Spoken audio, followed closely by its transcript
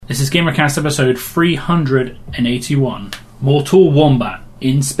This is Gamercast episode 381. Mortal Wombat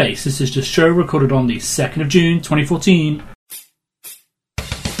in Space. This is the show recorded on the 2nd of June 2014.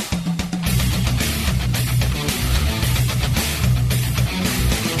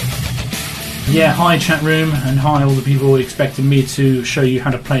 Yeah, hi chat room, and hi all the people expecting me to show you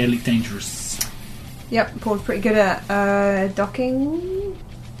how to play Elite Dangerous. Yep, Paul's pretty good at docking.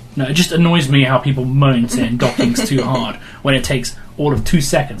 No, it just annoys me how people moan saying docking's too hard when it takes all of 2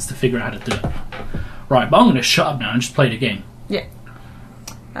 seconds to figure out how to do it. Right, but I'm going to shut up now and just play the game. Yeah.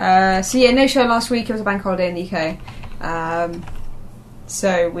 No show last week. It was a bank holiday in the UK.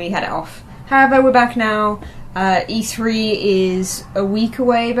 So we had it off. However, we're back now. E3 is a week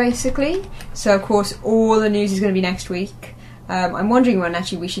away, basically. So, of course, all the news is going to be next week. I'm wondering when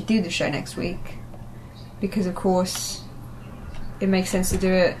actually we should do the show next week. Because, of course, it makes sense to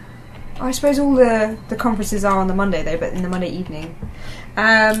do it. I suppose all the conferences are on the Monday, though, but in the Monday evening.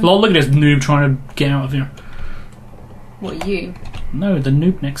 Look at this noob trying to get out of here. What, you? No, the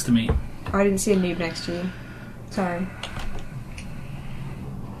noob next to me. I didn't see a noob next to you. Sorry.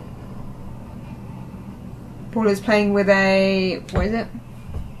 Paul is playing with a... What is it?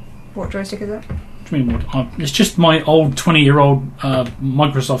 What joystick is it? What do you mean, what? It's just my old 20-year-old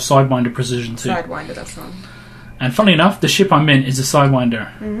Microsoft Sidewinder Precision 2. Sidewinder, that's the one. And funnily enough, the ship I'm in is a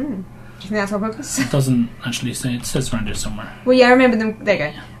Sidewinder. Mm-hmm. Do you think that's on purpose? It doesn't actually say. It says around here somewhere. Well, yeah, I remember them... There you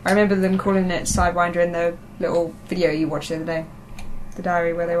go. I remember them calling it Sidewinder in the little video you watched the other day. The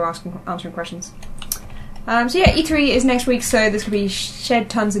diary where they were answering questions. E3 is next week, so there's going to be shed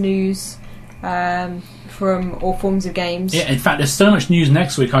tons of news from all forms of games. Yeah, in fact, there's so much news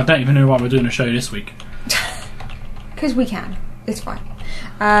next week, I don't even know why we're doing a show this week. Because we can. It's fine.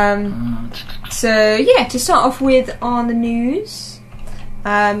 To start off with on the news.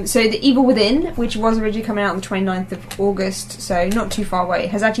 So The Evil Within, which was originally coming out on the 29th of August, so not too far away,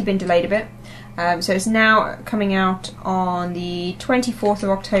 has actually been delayed a bit. So it's now coming out on the 24th of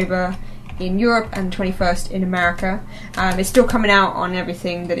October in Europe and 21st in America. It's still coming out on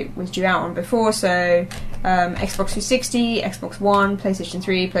everything that it was due out on before, so Xbox 360, Xbox One, PlayStation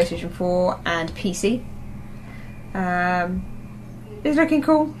 3, PlayStation 4 and PC. It's looking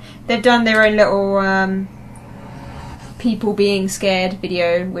cool. They've done their own little people being scared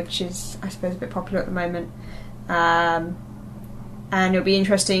video, which is, I suppose, a bit popular at the moment. And it'll be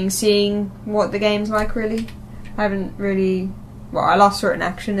interesting seeing what the game's like, really. I haven't really... Well, I last saw it in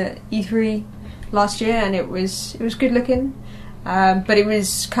action at E3 last year, and it was good looking. But it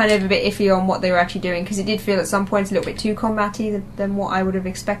was kind of a bit iffy on what they were actually doing, because it did feel at some points a little bit too combat-y than what I would have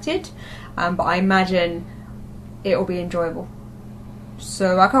expected. But I imagine it'll be enjoyable.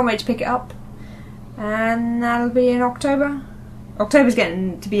 So I can't wait to pick it up. And that'll be in October. October's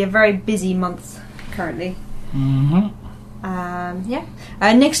getting to be a very busy month currently. Mm-hmm.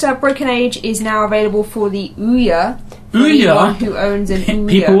 Next up, Broken Age is now available for the Ouya. Ouya? Who owns an Ouya.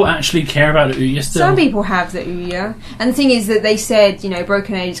 People actually care about the Ouya still. Some people have the Ouya. And the thing is that they said,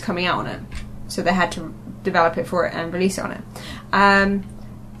 Broken Age is coming out on it. So they had to develop it for it and release it on it.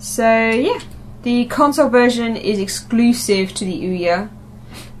 The console version is exclusive to the Ouya.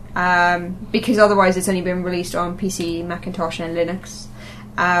 Because otherwise it's only been released on PC, Macintosh and Linux.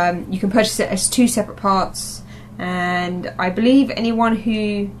 You can purchase it as 2 separate parts. And I believe anyone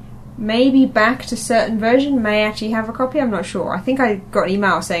who may be backed a certain version may actually have a copy. I'm not sure. I think I got an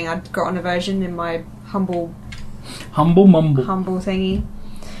email saying I'd gotten a version in my humble thingy.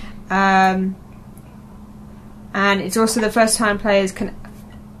 And it's also the first time players can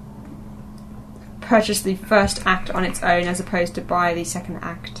purchase the first act on its own as opposed to buy the second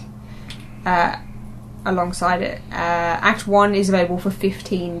act alongside it. Act 1 is available for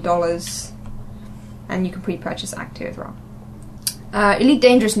 $15. And you can pre-purchase Act 2 as well. Elite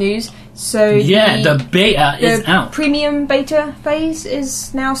Dangerous news. So the beta is out. The premium beta phase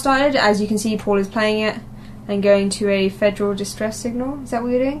is now started. As you can see, Paul is playing it and going to a federal distress signal. Is that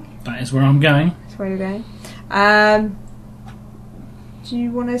what you're doing? That is where I'm going. That's where you're going. Do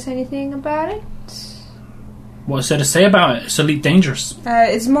you want to say anything about it? What is there to say about it? It's Elite Dangerous.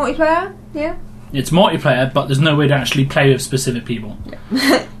 It's multiplayer, yeah. It's multiplayer, but there's no way to actually play with specific people.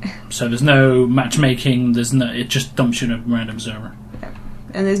 Yeah. So there's no matchmaking. It just dumps you in a random server. Yeah.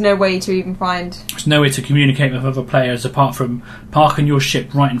 And there's no way to even find... There's no way to communicate with other players apart from parking your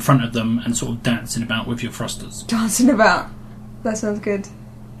ship right in front of them and sort of dancing about with your thrusters. Dancing about? That sounds good.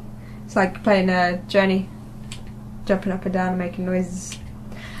 It's like playing a Journey. Jumping up and down and making noises.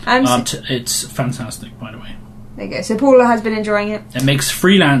 It's fantastic, by the way. There you go. So Paula has been enjoying it. It makes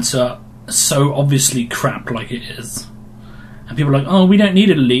Freelancer so obviously crap like it is. And people are like, oh, we don't need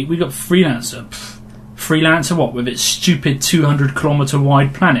an Elite, we got Freelancer. Pfft. Freelancer, what, with its stupid 200-kilometre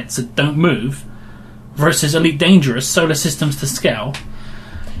wide planets that don't move, versus Elite Dangerous, solar systems to scale.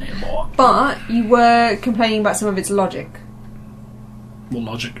 But you were complaining about some of its logic. What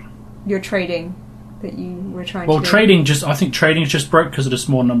logic? Your trading that you were trying Well, to do. I think trading's just broke because of the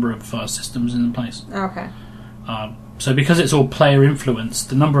small number of systems in place. Okay. So because it's all player influenced,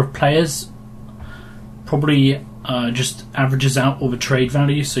 the number of players probably just averages out over trade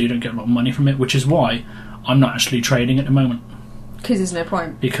value, so you don't get a lot of money from it, which is why I'm not actually trading at the moment. Because there's no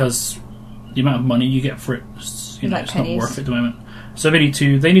point. Because the amount of money you get for it, it's not worth it at the moment. So they need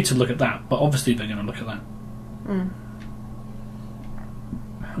to look at that, but obviously they're going to look at that.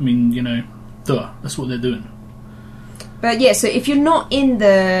 I mean, that's what they're doing. But yeah, so if you're not in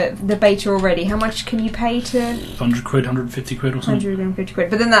the beta already, how much can you pay to... 100 quid, 150 quid or something. 150 quid.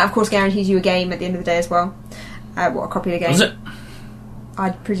 But then that, of course, guarantees you a game at the end of the day as well. A copy of the game. Does it?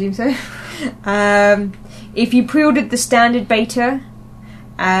 I'd presume so. If you pre-ordered the standard beta,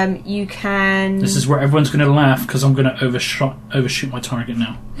 you can... This is where everyone's going to laugh, because I'm going to overshoot my target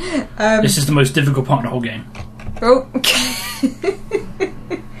now. This is the most difficult part of the whole game. Oh.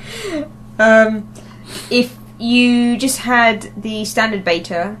 If you just had the standard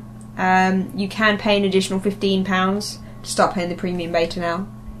beta, you can pay an additional £15 to start paying the premium beta now,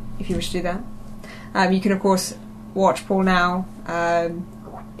 if you wish to do that. You can, of course, watch Paul now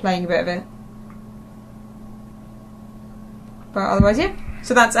playing a bit of it. But otherwise, yeah.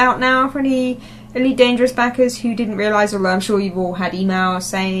 So that's out now for any Elite Dangerous backers who didn't realise, although I'm sure you've all had emails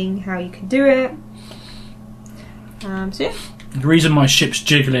saying how you can do it. So yeah. The reason my ship's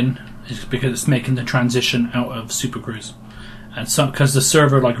jiggling is because it's making the transition out of Super Cruise. And because the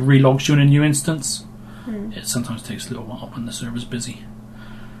server relogs you in a new instance, it sometimes takes a little while when the server's busy.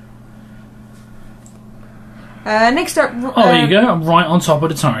 Next up... there you go, I'm right on top of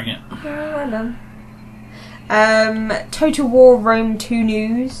the target. Well done. Total War Rome 2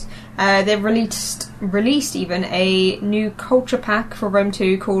 news. They've released even a new culture pack for Rome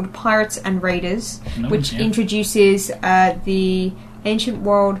 2 called Pirates and Raiders, which introduces the ancient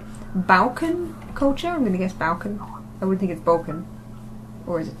world Balkan culture. I'm going to guess Balkan. I would think it's Balkan.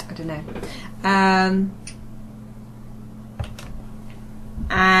 Or is it? I don't know.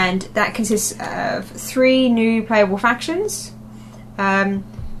 And that consists of 3 new playable factions.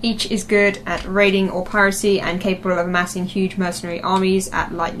 Each is good at raiding or piracy and capable of amassing huge mercenary armies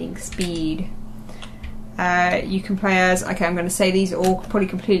at lightning speed. You can play as... Okay, I'm going to say these all probably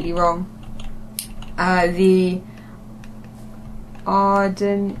completely wrong. The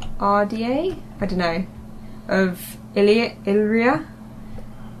RDA? I don't know. Of Illyria?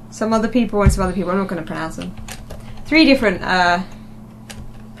 Some other people and some other people. I'm not going to pronounce them. 3 different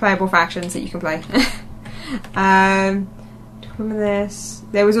playable factions that you can play. This.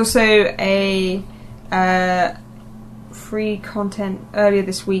 There was also a free content earlier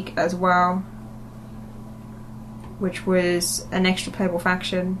this week as well, which was an extra playable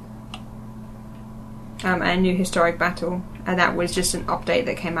faction and a new historic battle, and that was just an update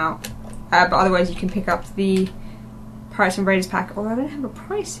that came out. But otherwise you can pick up the Pirates and Raiders pack, although I don't have a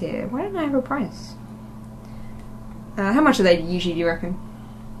price here. Why don't I have a price? How much are they usually, do you reckon?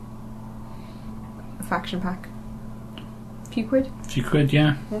 A faction pack? Few quid,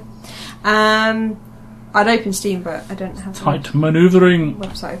 yeah. I'd open Steam, but I don't have tight manoeuvring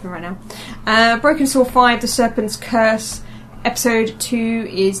website open right now. Broken Sword 5: The Serpent's Curse Episode 2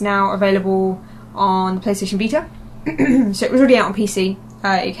 is now available on the PlayStation Vita. So it was already out on PC.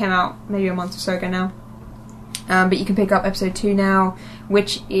 It came out maybe a month or so ago now. But you can pick up Episode 2 now,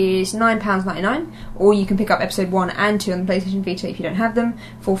 which is £9.99, or you can pick up Episode 1 and 2 on the PlayStation Vita if you don't have them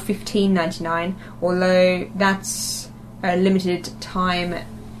for $15.99, although that's a limited time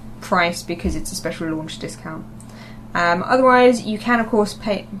price because it's a special launch discount. Otherwise, you can of course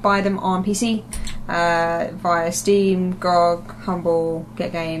buy them on PC via Steam, GOG, Humble,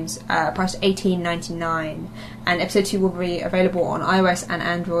 Get Games, priced $18.99, and Episode 2 will be available on iOS and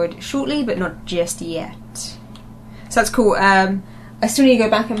Android shortly, but not just yet. So that's cool. I still need to go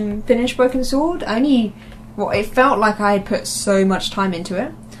back and finish Broken Sword. It felt like I had put so much time into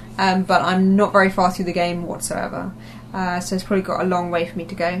it, but I'm not very far through the game whatsoever. So it's probably got a long way for me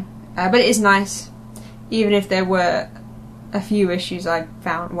to go. But it is nice, even if there were a few issues I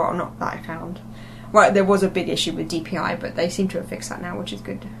found. Well, not that I found. Well, there was a big issue with DPI, but they seem to have fixed that now, which is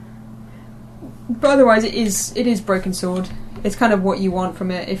good. But otherwise, it is Broken Sword. It's kind of what you want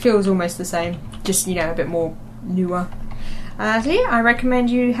from it. It feels almost the same, just a bit more newer. So yeah, I recommend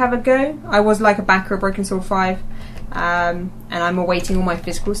you have a go. I was a backer of Broken Sword 5. And I'm awaiting all my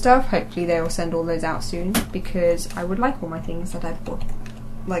physical stuff. Hopefully they will send all those out soon, because I would like all my things that I've bought,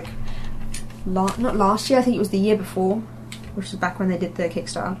 not last year, I think it was the year before, which was back when they did the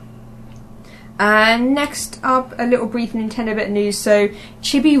Kickstarter. Next up, a little brief Nintendo bit of news. So,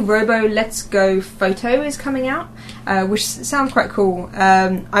 Chibi Robo Let's Go Photo is coming out, which sounds quite cool.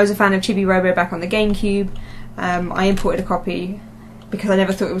 I was a fan of Chibi Robo back on the GameCube. I imported a copy because I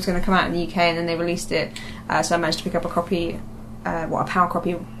never thought it was going to come out in the UK, and then they released it. So I managed to pick up a copy, a PAL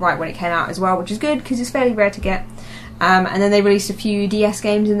copy, right when it came out as well, which is good because it's fairly rare to get. And then they released a few DS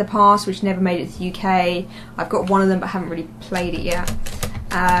games in the past, which never made it to the UK. I've got one of them, but haven't really played it yet.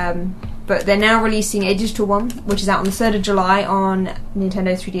 But they're now releasing a digital one, which is out on the 3rd of July on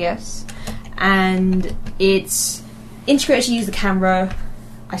Nintendo 3DS. And it's integrated to use the camera,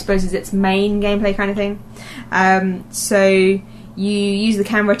 I suppose is its main gameplay kind of thing. So you use the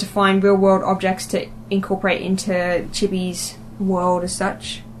camera to find real-world objects to incorporate into Chibi's world as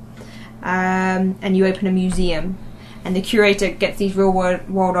such. And you open a museum. And the curator gets these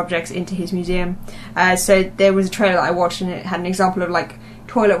real-world objects into his museum. So there was a trailer that I watched, and it had an example of, like,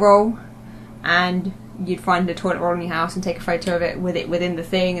 toilet roll. And you'd find a toilet roll in your house and take a photo of it within the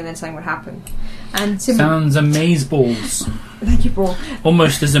thing, and then something would happen. And sounds amazeballs. Thank you, Paul.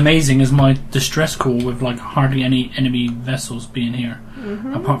 Almost as amazing as my distress call with like hardly any enemy vessels being here,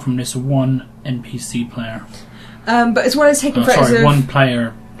 apart from this one NPC player. But as well as taking photos of one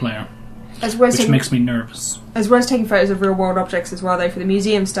player, as well as which makes me nervous. As well as taking photos of real world objects as well, though, for the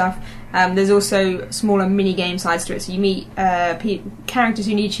museum stuff, there's also smaller mini game sides to it. So you meet characters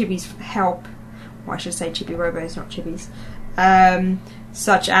who need Chibi's help. Well, I should say Chibi Robos, not Chibis.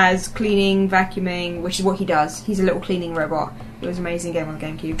 Such as cleaning, vacuuming, which is what he does. He's a little cleaning robot. It was an amazing game on the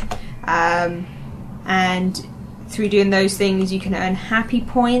GameCube. And through doing those things, you can earn happy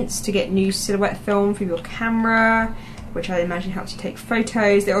points to get new silhouette film for your camera, which I imagine helps you take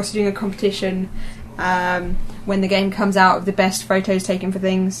photos. They're also doing a competition when the game comes out of the best photos taken for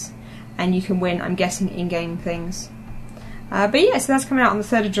things, and you can win, I'm guessing, in-game things. But yeah, so that's coming out on the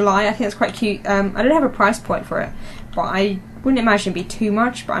 3rd of July. I think that's quite cute. I don't have a price point for it, but I wouldn't imagine it'd be too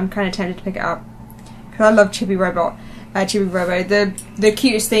much, but I'm kind of tempted to pick it up because I love Chibi Robo. The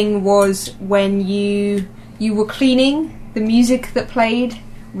cutest thing was when you were cleaning, the music that played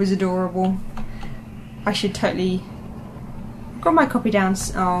was adorable. I should totally got my copy down.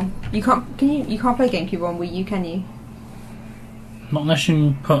 Oh, you can't play GameCube on Wii U, can you? Not unless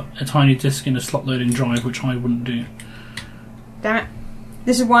you put a tiny disc in a slot loading drive, which I wouldn't do. Damn it.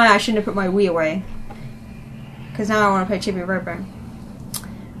 This is why I shouldn't have put my Wii away. Because now I want to play Chibi Robo.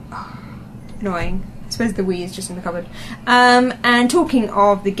 Oh, annoying. I suppose the Wii is just in the cupboard. And talking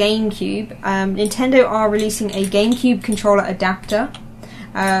of the GameCube, Nintendo are releasing a GameCube controller adapter,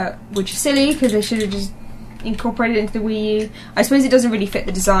 which is silly because they should have just incorporated it into the Wii U. I suppose it doesn't really fit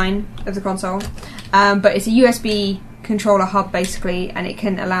the design of the console, but it's a USB controller hub basically, and it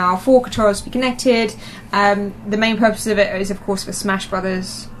can allow 4 controllers to be connected. The main purpose of it is of course for Smash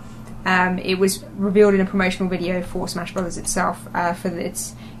Brothers. It was revealed in a promotional video for Smash Brothers itself, for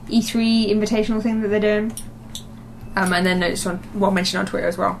its E3 invitational thing that they're doing, and then mentioned on Twitter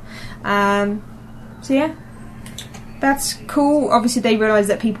as well. So yeah, that's cool. Obviously they realised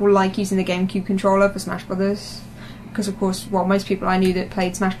that people like using the GameCube controller for Smash Brothers, because of course, most people I knew that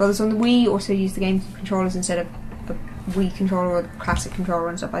played Smash Brothers on the Wii also used the GameCube controllers instead of the Wii controller or the classic controller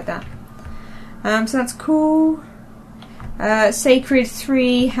and stuff like that. So that's cool. Sacred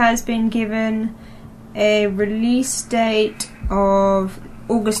 3 has been given a release date of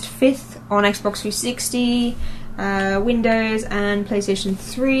August 5th on Xbox 360, Windows and PlayStation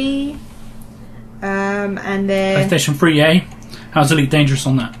 3. And then PlayStation 3, eh? How's Elite Dangerous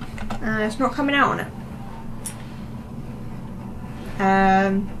on that? It's not coming out on it.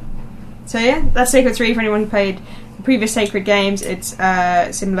 So yeah, that's Sacred 3 for anyone who played the previous Sacred games. It's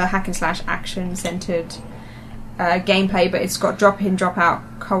similar hack and slash action centered gameplay, but it's got drop in, drop out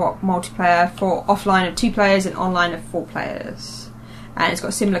co-op multiplayer for offline of 2 players and online of 4 players. And it's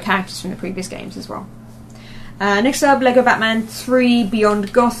got similar characters from the previous games as well. Next up, Lego Batman 3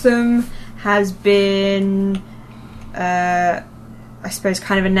 Beyond Gotham has been, I suppose,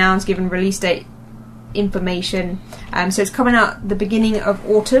 kind of announced, given release date information. So it's coming out the beginning of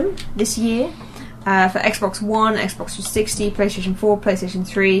autumn this year for Xbox One, Xbox 360, PlayStation 4, PlayStation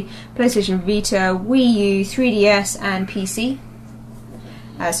 3, PlayStation Vita, Wii U, 3DS and PC.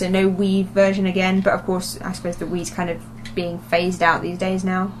 So no Wii version again, but of course I suppose the Wii's kind of being phased out these days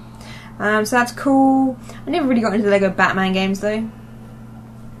now. So that's cool. I never really got into the Lego Batman games though.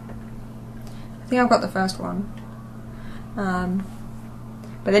 I think I've got the first one.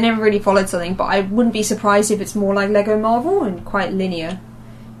 But they never really followed something, but I wouldn't be surprised if it's more like Lego Marvel and quite linear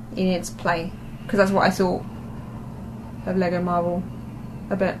in its play, because that's what I thought of Lego Marvel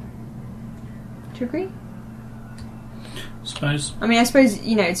a bit. you agree? Suppose. I mean, I suppose,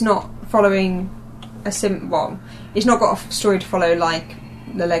 it's not following it's not got a story to follow like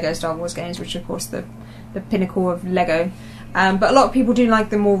the Lego Star Wars games, which are, of course, the pinnacle of Lego. But a lot of people do like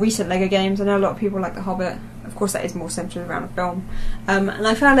the more recent Lego games. I know a lot of people like The Hobbit. Of course, that is more centred around a film. And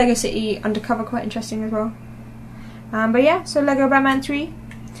I found Lego City Undercover quite interesting as well. But yeah, so Lego Batman 3.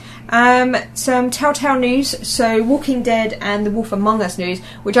 Some Telltale news. So Walking Dead and The Wolf Among Us news,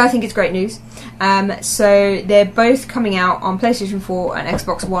 which I think is great news. So they're both coming out on PlayStation 4 and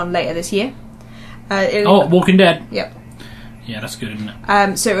Xbox One later this year. Walking Dead. Yep. Yeah, that's good, isn't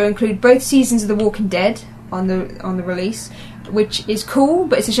it? So it will include both seasons of The Walking Dead on the release, which is cool,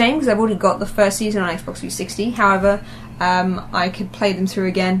 but it's a shame because I've already got the first season on Xbox 360. However, I could play them through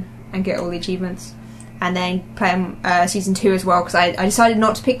again and get all the achievements, and then play them season 2 as well, because I decided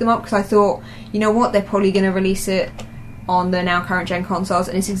not to pick them up because I thought, you know what, they're probably going to release it on the now current gen consoles,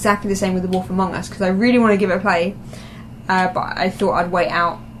 and it's exactly the same with The Wolf Among Us, because I really want to give it a play, but I thought I'd wait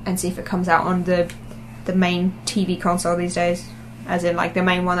out and see if it comes out on the main TV console these days, as in like the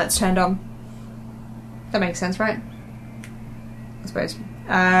main one that's turned on. That makes sense, right? I suppose.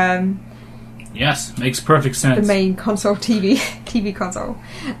 Yes, makes perfect sense. The main console, TV console.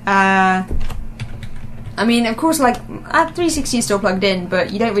 I mean, of course, like, 360 is still plugged in,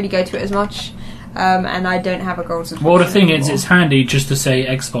 but you don't really go to it as much, and I don't have a gold subscription. Well, the thing is, it's handy just to say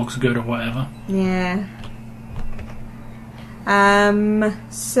Xbox good or whatever. Yeah.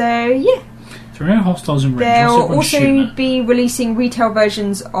 So, yeah. There are no hostiles in range. They'll also be releasing retail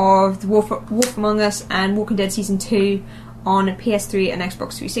versions of The Wolf Among Us and Walking Dead Season 2 on PS3 and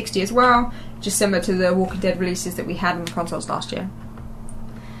Xbox 360 as well, just similar to the Walking Dead releases that we had on the consoles last year.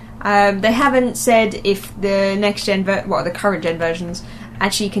 They haven't said if the the current gen versions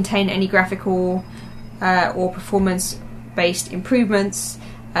actually contain any graphical or performance-based improvements,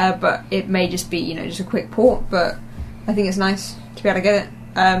 but it may just be, just a quick port. But I think it's nice to be able to get it.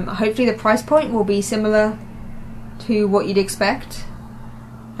 Hopefully the price point will be similar to what you'd expect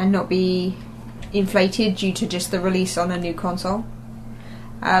and not be inflated due to just the release on a new console.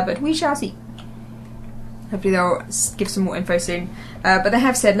 But we shall see. Hopefully they'll give some more info soon. But they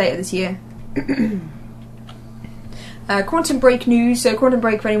have said later this year. Quantum Break news. So Quantum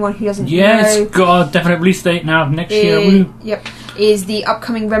Break, for anyone who doesn't know... it's got a definite release date now next year. Woo. Yep. Is the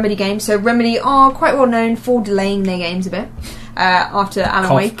upcoming Remedy game. So Remedy are quite well known for delaying their games a bit. After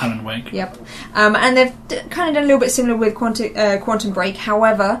Alan Wake. Alan Wake. Yep. And they've kind of done a little bit similar with Quantum Break.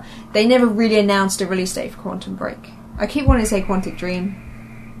 However, they never really announced a release date for Quantum Break. I keep wanting to say Quantic Dream.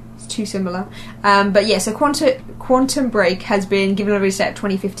 It's too similar. But yeah, so Quantum Break has been given a release date of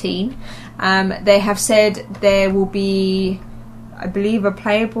 2015. They have said there will be, I believe,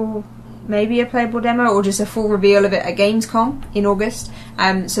 maybe a playable demo or just a full reveal of it at Gamescom in August.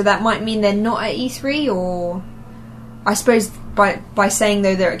 So that might mean they're not at E3, or I suppose by saying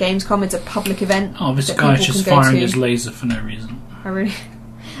though they're at Gamescom, it's a public event. Oh, this guy's just firing his laser for no reason. Oh, really?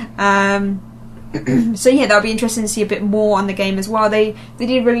 So yeah, that'll be interesting to see a bit more on the game as well. They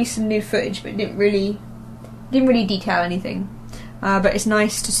did release some new footage, but didn't really detail anything. But it's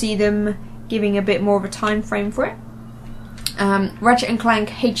nice to see them giving a bit more of a time frame for it. Ratchet & Clank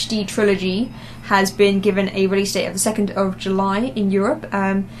HD Trilogy has been given a release date of the 2nd of July in Europe.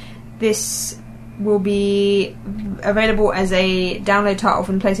 This will be available as a download title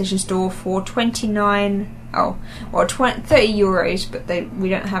from the PlayStation Store for 30 euros, but we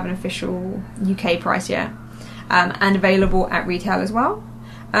don't have an official UK price yet, and available at retail as well.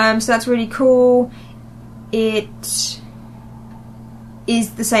 So that's really cool. It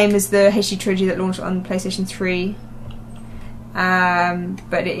is the same as the HD Trilogy that launched on PlayStation 3,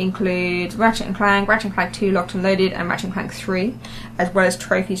 but it includes Ratchet & Clank 2 Locked and Loaded, and Ratchet & Clank 3, as well as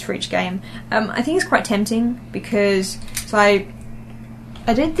trophies for each game. I think it's quite tempting because I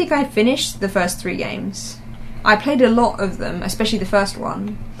don't think I finished the first 3 games. I played a lot of them, especially the first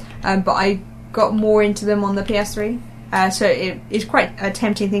one, but I got more into them on the PS3. So it is quite a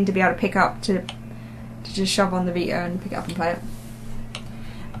tempting thing to be able to pick up, to just shove on the Vita and pick it up and play it.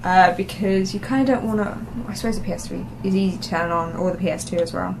 Because you kind of don't want to... I suppose the PS3 is easy to turn on, or the PS2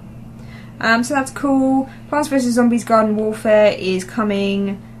 as well. So that's cool. Plants vs Zombies Garden Warfare is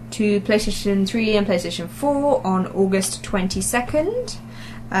coming to PlayStation 3 and PlayStation 4 on August 22nd.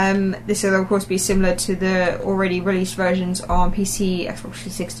 This will of course be similar to the already released versions on PC, Xbox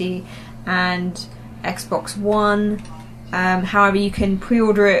 360 and Xbox One. However, you can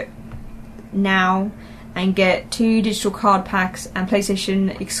pre-order it now and get 2 digital card packs and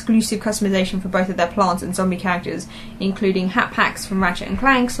PlayStation exclusive customization for both of their plants and zombie characters, including hat packs from Ratchet &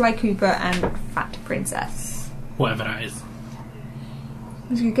 Clank, Sly Cooper and Fat Princess. Whatever that is.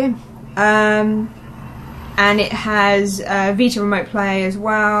 It's a good game. And it has Vita remote play as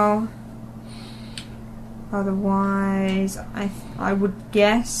well. Otherwise, I would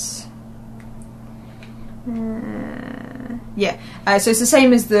guess. Yeah. So it's the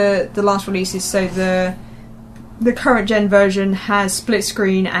same as the last releases. So the current gen version has split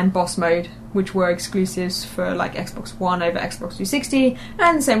screen and boss mode, which were exclusives for like Xbox One over Xbox 360,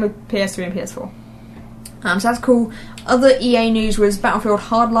 and the same with PS3 and PS4. So that's cool. Other EA news was Battlefield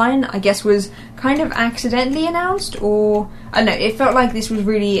Hardline, I guess was kind of accidentally announced, or I don't know, it felt like this was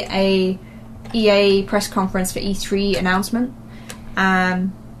really a EA press conference for E3 announcement.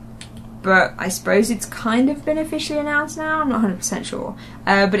 But I suppose it's kind of been officially announced now, I'm not 100% sure.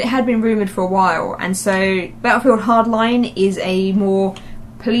 But it had been rumoured for a while, and so Battlefield Hardline is a more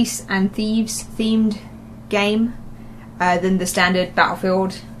police and thieves themed game than the standard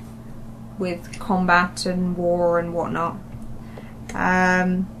Battlefield, with combat and war and whatnot.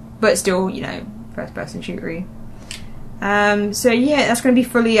 But still, you know, first person shootery. So yeah, that's going to be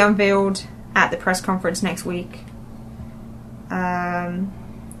fully unveiled at the press conference next week.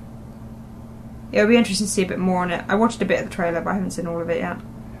 It'll be interesting to see a bit more on it. I watched a bit of the trailer, but I haven't seen all of it yet.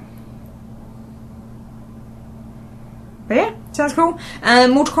 But yeah, sounds cool.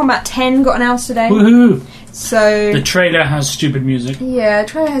 Mortal Kombat 10 got announced today. Woohoo! So the trailer has stupid music. Yeah, the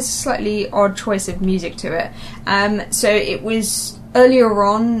trailer has a slightly odd choice of music to it. So it was earlier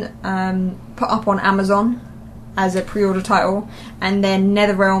on put up on Amazon as a pre-order title, and then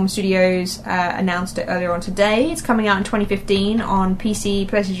NetherRealm Studios announced it earlier on today. It's coming out in 2015 on PC,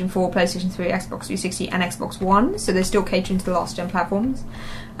 PlayStation 4, PlayStation 3, Xbox 360 and Xbox One, so they're still catering to the last gen platforms.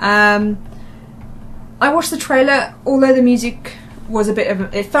 I watched the trailer, although the music was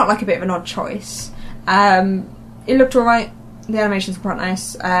it felt like a bit of an odd choice. It looked alright, the animations were quite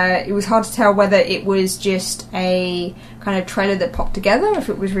nice. It was hard to tell whether it was just a kind of trailer that popped together, or if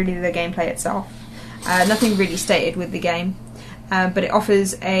it was really the gameplay itself. Nothing really stated with the game, but it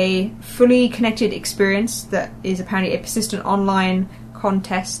offers a fully connected experience that is apparently a persistent online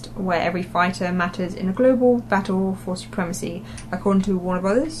contest where every fighter matters in a global battle for supremacy, according to Warner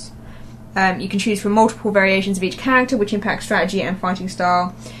Brothers. You can choose from multiple variations of each character, which impact strategy and fighting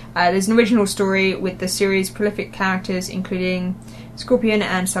style. There's an original story with the series' prolific characters, including Scorpion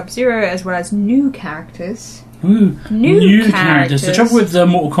and Sub-Zero, as well as new characters. Ooh, new characters. The trouble with the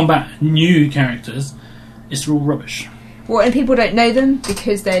Mortal Kombat new characters is they're all rubbish. Well, and people don't know them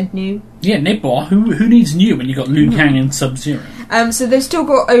because they're new. Yeah, Nibbar. Who needs new when you got Liu Kang and Sub-Zero? So they've still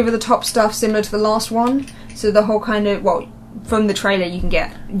got over-the-top stuff similar to the last one. So the whole kind of, well, from the trailer you can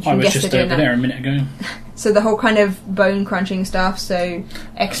get. I was just over there a minute ago. So the whole kind of bone crunching stuff. So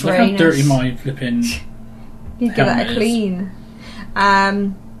X-ray. Look how dirty my flipping. You'd give that a clean.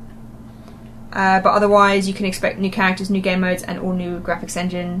 But otherwise, you can expect new characters, new game modes, and all new graphics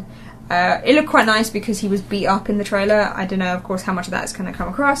engine. It looked quite nice because he was beat up in the trailer. I don't know, of course, how much of that is going to come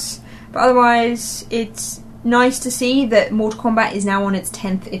across. But otherwise, it's nice to see that Mortal Kombat is now on its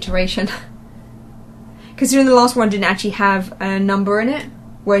 10th iteration. Considering the last one didn't actually have a number in it,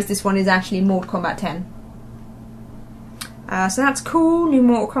 whereas this one is actually Mortal Kombat 10. So that's cool. New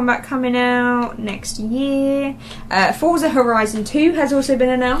Mortal Kombat coming out next year. Forza Horizon 2 has also been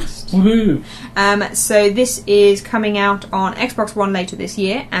announced. Woohoo! So this is coming out on Xbox One later this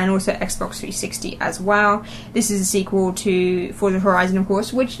year, and also Xbox 360 as well. This is a sequel to Forza Horizon, of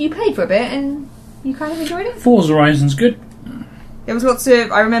course, which you played for a bit and you kind of enjoyed it. Forza Horizon's good. There was lots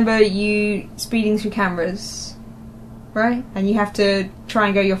of... I remember you speeding through cameras, right? And you have to try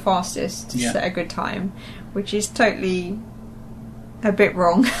and go your fastest to set a good time, which is totally a bit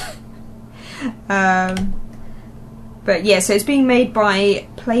wrong. But yeah, so it's being made by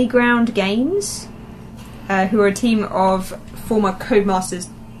Playground Games, who are a team of former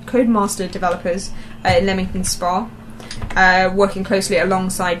Codemaster developers in Leamington Spa, working closely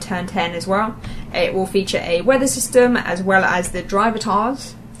alongside Turn 10 as well. It will feature a weather system as well as the drive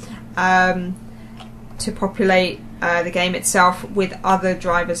avatars to populate the game itself with other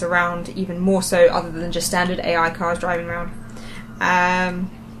drivers around, even more so other than just standard AI cars driving around.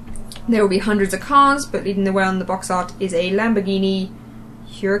 There will be hundreds of cars, but leading the way on the box art is a Lamborghini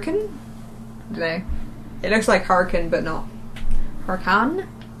Huracan? I don't know. It looks like Huracan, but not. Huracan?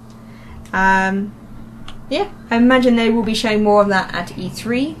 Yeah, I imagine they will be showing more of that at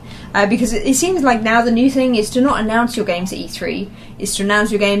E3, because it seems like now the new thing is to not announce your games at E3, is to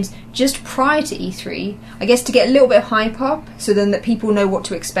announce your games just prior to E3, I guess to get a little bit of hype up, so then that people know what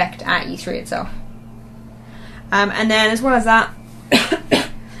to expect at E3 itself. And then as well as that,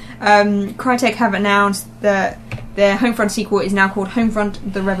 Crytek have announced that their Homefront sequel is now called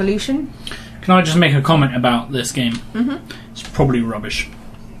Homefront The Revolution. Can I just make a comment about this game? Mm-hmm. It's probably rubbish.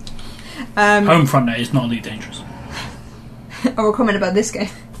 Homefront Day is not Elite Dangerous. I will comment about this game.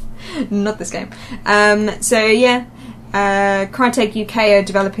 Not this game. So yeah, Crytek UK are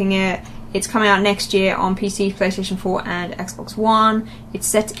developing it. It's coming out next year on PC, PlayStation 4 and Xbox One. It's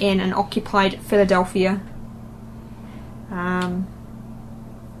set in an occupied Philadelphia.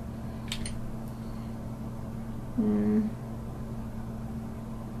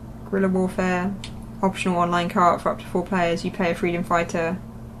 Guerrilla warfare, optional online co-op for up to 4 players. You play a freedom fighter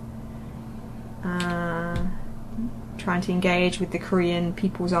trying to engage with the Korean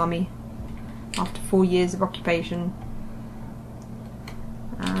People's Army after 4 years of occupation.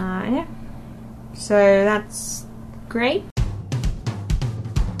 Yeah, so that's great.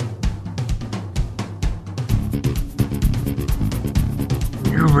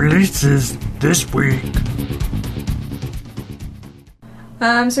 New releases this week.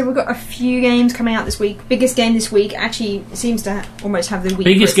 So we've got a few games coming out this week. Biggest game this week actually seems to almost have the week.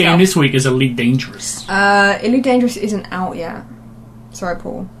 Biggest game this week is Elite Dangerous. Elite Dangerous isn't out yet. Sorry,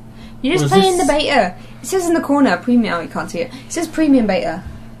 Paul. You're just playing the beta. It says in the corner, premium. Oh, you can't see it. It says premium beta.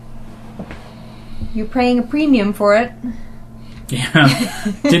 You're paying a premium for it.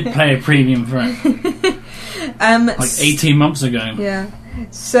 Yeah, did play a premium for it. Like 18 months ago. Yeah.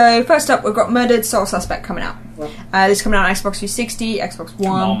 So first up, we've got Murdered Soul Suspect coming out. This is coming out on Xbox 360, Xbox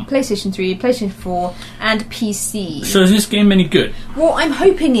One, PlayStation 3, PlayStation 4, and PC. So is this game any good? Well, I'm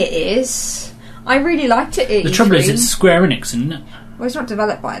hoping it is. I really liked it at The E3. trouble is, it's Square Enix, isn't it? Well, it's not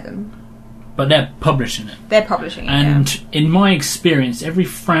developed by them. But they're publishing it. They're publishing it, And in my experience, every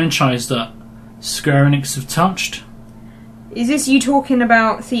franchise that Square Enix have touched... Is this you talking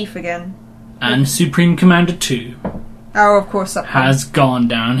about Thief again? And Supreme Commander 2... Oh, of course. That has gone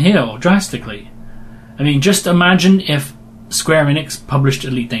downhill drastically. I mean, just imagine if Square Enix published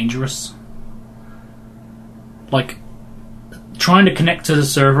Elite Dangerous. Like, trying to connect to the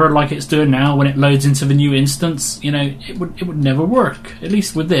server like it's doing now when it loads into the new instance, you know, it would never work. At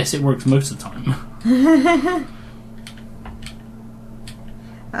least with this, it works most of the time.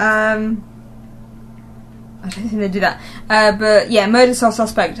 I don't think they do that. But yeah, Murder Soul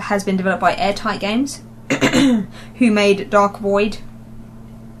Suspect has been developed by Airtight Games, who made Dark Void,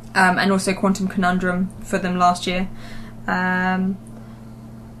 and also Quantum Conundrum for them last year. Yeah,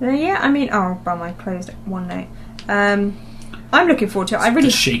 I mean, oh, bum, I closed one note. I'm looking forward to it. The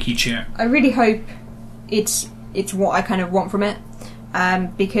shaky chair. I really hope it's what I kind of want from it,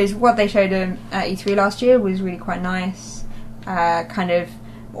 because what they showed at E3 last year was really quite nice. Kind of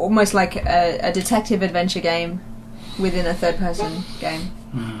almost like a detective adventure game within a third-person game,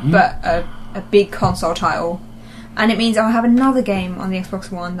 but a big console title. And it means I'll have another game on the Xbox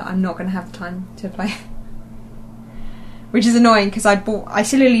One that I'm not going to have the time to play. Which is annoying, because I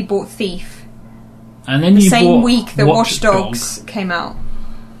silly bought Thief and then the you same week that Watch Dog Dogs came out.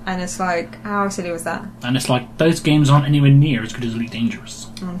 And it's like, how silly was that? And it's like, those games aren't anywhere near as good as Elite Dangerous.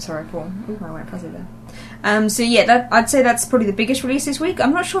 I'm sorry, Paul. Ooh, I went fuzzy there. So yeah, I'd say that's probably the biggest release this week.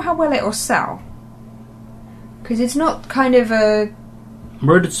 I'm not sure how well it will sell, because it's not kind of a...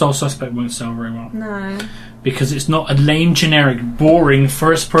 Murdered Soul Suspect won't sell very well. No. Because it's not a lame, generic, boring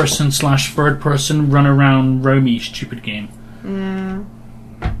first-person/third-person run-around, roamy, stupid game. Yeah.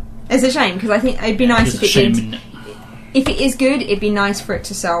 It's a shame, because I think it'd be nice if it did. If it is good, it'd be nice for it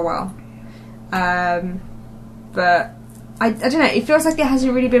to sell well. But I don't know, it feels like there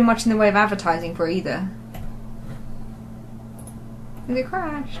hasn't really been much in the way of advertising for it either. Has it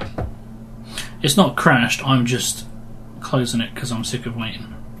crashed? It's not crashed, I'm just closing it because I'm sick of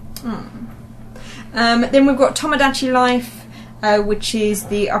waiting. Then we've got Tomodachi Life, which is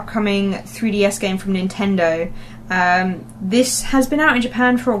the upcoming 3DS game from Nintendo. This has been out in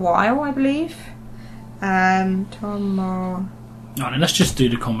Japan for a while, I believe. Tomodachi Let's just do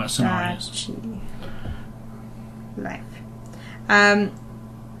the combat scenarios. Life. And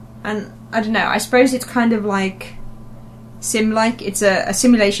I don't know, I suppose it's kind of like sim-like. It's a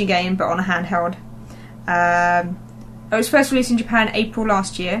simulation game, but on a handheld. It was first released in Japan April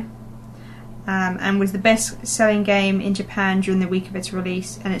last year, and was the best-selling game in Japan during the week of its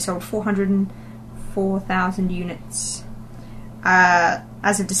release, and it sold 404,000 units.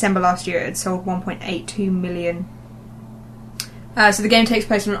 As of December last year, it sold 1.82 million. So the game takes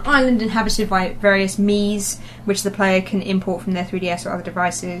place on an island inhabited by various Miis, which the player can import from their 3DS or other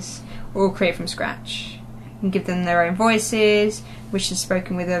devices, or create from scratch. You can give them their own voices, which is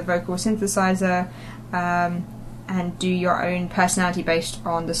spoken with a vocal synthesizer, and do your own personality based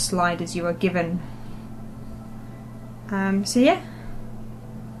on the sliders you are given. So yeah.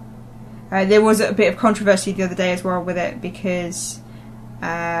 There was a bit of controversy the other day as well with it, because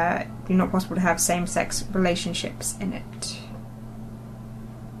it's not possible to have same-sex relationships in it.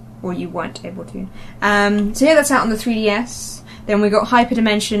 or you weren't able to. So yeah, that's out on the 3DS. Then we got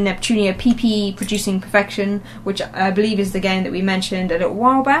Hyperdimension Neptunia PP Producing Perfection, which I believe is the game that we mentioned a little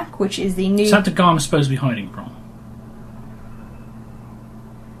while back, which is the new... Is that the guy I'm supposed to be hiding from?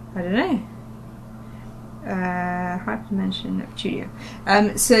 I don't know. Hyperdimension Neptunia.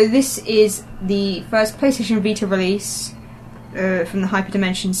 So this is the first PlayStation Vita release from the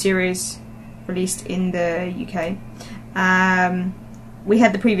Hyperdimension series, released in the UK. We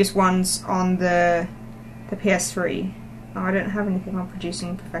had the previous ones on the PS3. Oh, I don't have anything on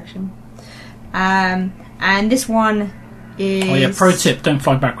Producing Perfection. And this one is... Oh yeah, pro tip, don't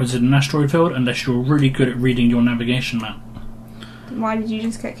fly backwards in an asteroid field unless you're really good at reading your navigation map. Why did you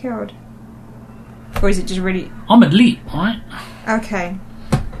just get killed? Or is it just really... I'm elite, alright? Okay.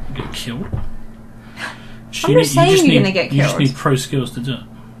 You get killed. I'm not saying you're going to get killed. You just need pro skills to do it.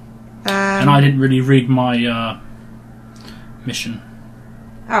 And I didn't really read my mission.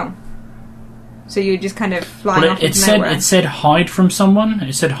 Oh. So you're just kind of flying off into nowhere. It said hide from someone.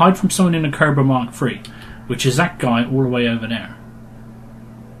 It said hide from someone in a Cobra Mark III, which is that guy all the way over there,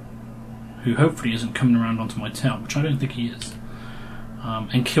 who hopefully isn't coming around onto my tail, which I don't think he is.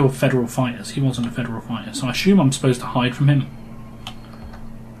 And kill federal fighters. He wasn't a federal fighter, so I assume I'm supposed to hide from him.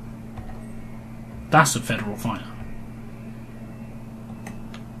 That's a federal fighter.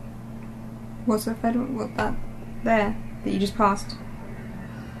 What's a federal? What that there that you just passed?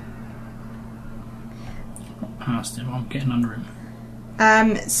 Past him, I'm getting under him.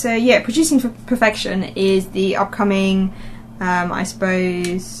 So yeah, Producing Perfection is the upcoming, I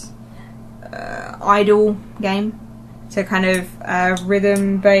suppose, idol game. So kind of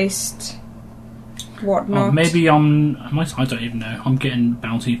rhythm-based whatnot. Oh, maybe I don't even know. I'm getting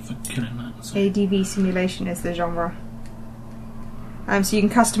bounty for killing that. So. ADV simulation is the genre. So you can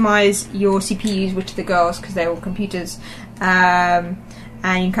customise your CPUs, which are the girls, because they're all computers, and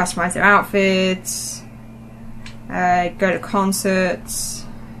you can customise their outfits, go to concerts,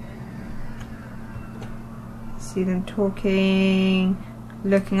 see them talking,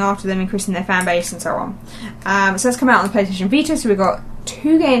 looking after them, increasing their fan base, and so on. So that's come out on the PlayStation Vita, so we've got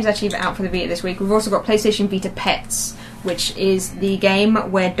 2 games actually out for the Vita this week. We've also got PlayStation Vita Pets, which is the game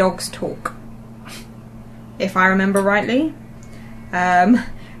where dogs talk, if I remember rightly.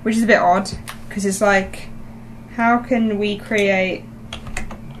 Which is a bit odd, because it's like, how can we create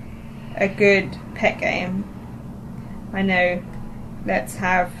a good pet game? I know, let's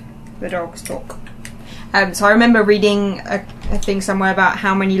have the dogs talk. So I remember reading a thing somewhere about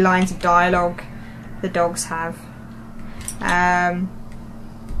how many lines of dialogue the dogs have.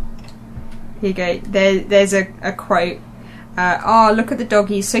 Here you go. There's a quote. Oh, look at the dog,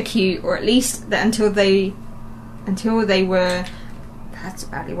 he's so cute. Or at least until they were... That's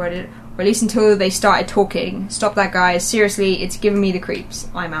badly worded. Or at least until they started talking. Stop that, guys. Seriously, it's giving me the creeps.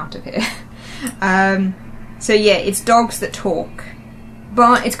 I'm out of here. So yeah, it's dogs that talk.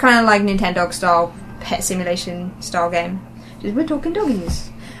 But it's kind of like Nintendo style pet simulation style game. Just we're talking doggies.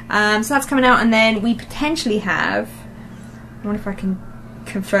 So that's coming out, and then we potentially have, I wonder if I can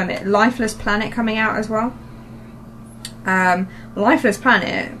confirm it, Lifeless Planet coming out as well. Lifeless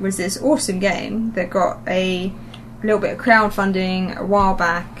Planet was this awesome game that got a little bit of crowdfunding a while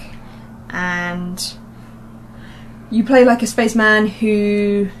back, and you play like a spaceman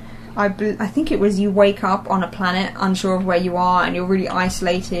who, I think it was, you wake up on a planet unsure of where you are, and you're really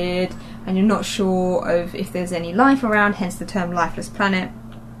isolated, and you're not sure of if there's any life around, hence the term Lifeless Planet.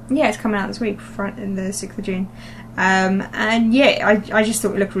 Yeah, it's coming out this week, in the 6th of June. And yeah, I just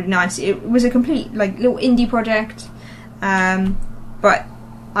thought it looked really nice. It was a complete like little indie project, but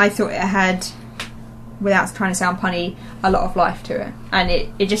I thought it had, without trying to sound punny, a lot of life to it, and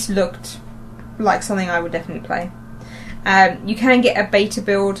it just looked like something I would definitely play. You can get a beta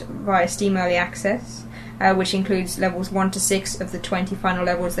build via Steam Early Access, which includes levels 1 to 6 of the 20 final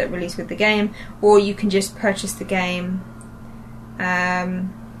levels that release with the game, or you can just purchase the game.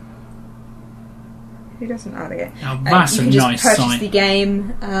 Who doesn't? Oh, there you go. Now that's you a can just nice purchase site. the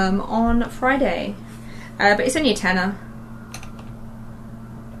game on Friday, but it's only a tenner.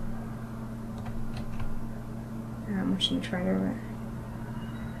 I'm watching the trailer of it.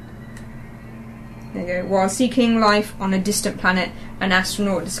 There you go. While seeking life on a distant planet, an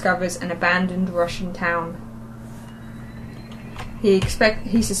astronaut discovers an abandoned Russian town. He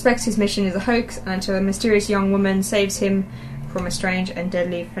suspects his mission is a hoax until a mysterious young woman saves him from a strange and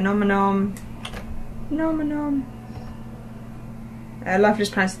deadly phenomenon. Lifeless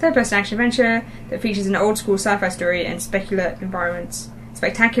Planet's a third-person action adventure that features an old-school sci-fi story and spectacular environments,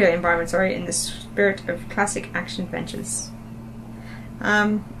 in the spirit of classic action adventures. I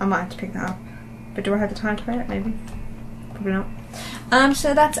might have to pick that up, but do I have the time to play it? Maybe. probably not.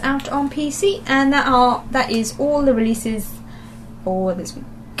 So that's out on PC, and that is all the releases for this week.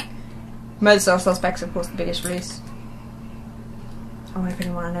 Murder Suspects, of course, the biggest release. Oh, if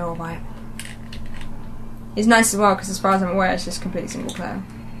anyone I know will buy it. It's nice as well because, as far as I'm aware, it's just completely single player.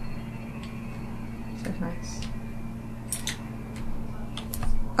 So it's nice.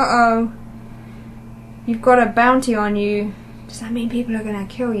 Uh-oh. You've got a bounty on you. Does that mean people are going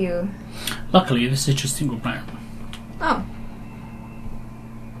to kill you? Luckily, this is just single player. Oh.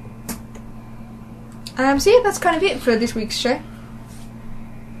 So yeah, that's kind of it for this week's show.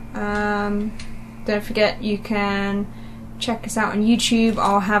 Don't forget, you can check us out on YouTube.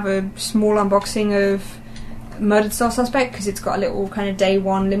 I'll have a small unboxing of Murdered Soul Suspect because it's got a little kind of day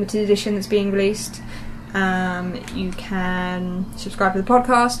one limited edition that's being released. You can subscribe to the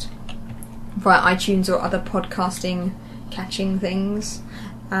podcast via iTunes or other podcasting catching things.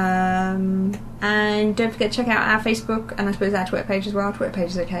 And don't forget to check out our Facebook and I suppose our Twitter page as well. Twitter page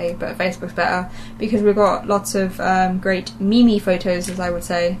is okay, but Facebook's better because we've got lots of great meme photos, as I would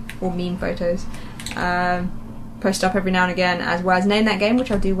say, or meme photos. Post up every now and again, as well as Name That Game, which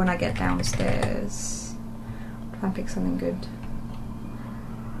I'll do when I get downstairs. Try and pick something good.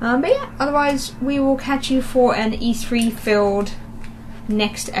 But yeah, otherwise we will catch you for an E3 filled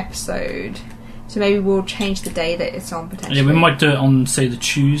next episode. So maybe we'll change the day that it's on potentially. Yeah, we might do it on, say, the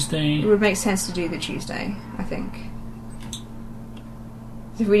Tuesday. It would make sense to do the Tuesday, I think.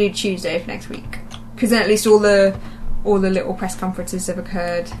 If we do Tuesday for next week, because then at least all the little press conferences have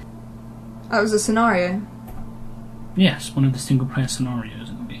occurred. That was a scenario. Yes, one of the single player scenarios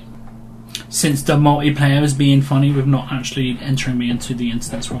in the game. Since the multiplayer is being funny with not actually entering me into the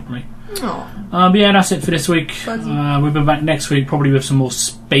instance properly. Oh. But yeah, that's it for this week. We'll be back next week, probably with some more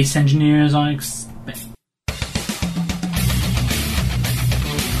space engineers, I